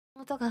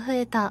妹が増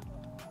えた。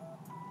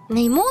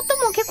ね、妹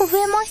も結構増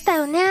えました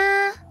よね。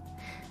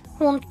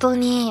本当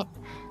に。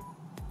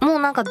もう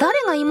なんか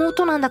誰が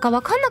妹なんだか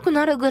わかんなく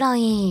なるぐら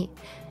い、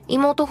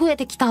妹増え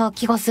てきた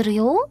気がする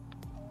よ。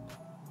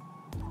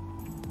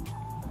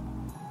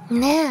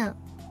ねえ。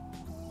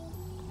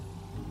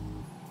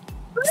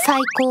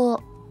最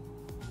高。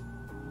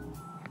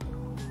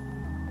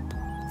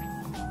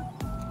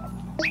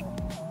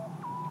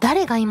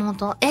誰が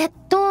妹？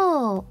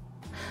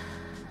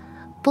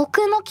僕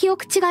の記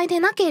憶違いで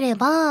なけれ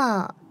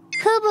ば、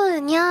ふぶ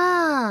に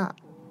ゃ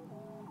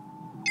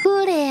ー、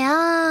フレ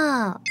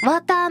ア、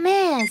わた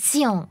め、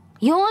しおん。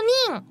4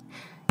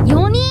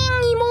人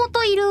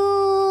妹いる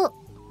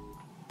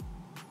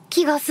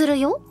気がする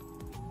よ。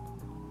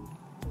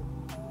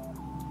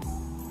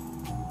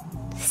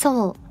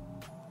そ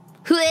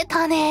う。増え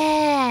た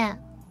ね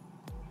ー。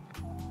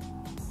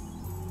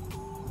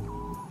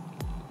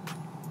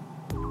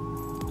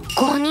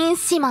5人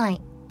姉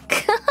妹。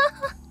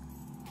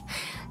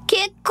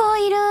結構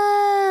いる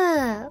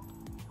ー。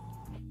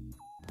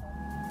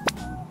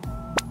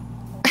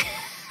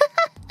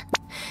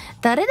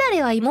誰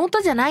々は妹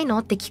じゃないの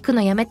って聞く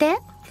のやめて。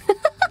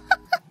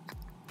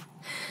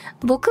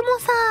僕も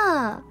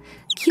さ、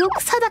記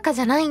憶定か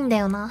じゃないんだ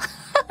よな。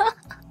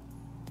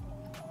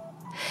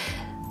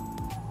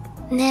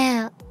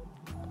ねえ。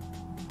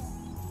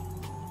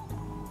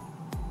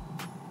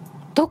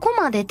どこ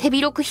まで手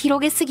広く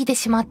広げすぎて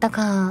しまった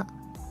か、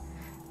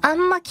あ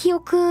んま記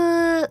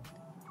憶、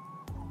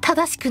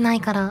正しくな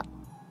いから。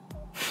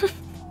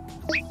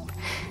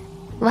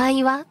ワ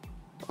イ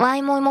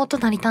も妹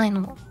なりたい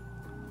の。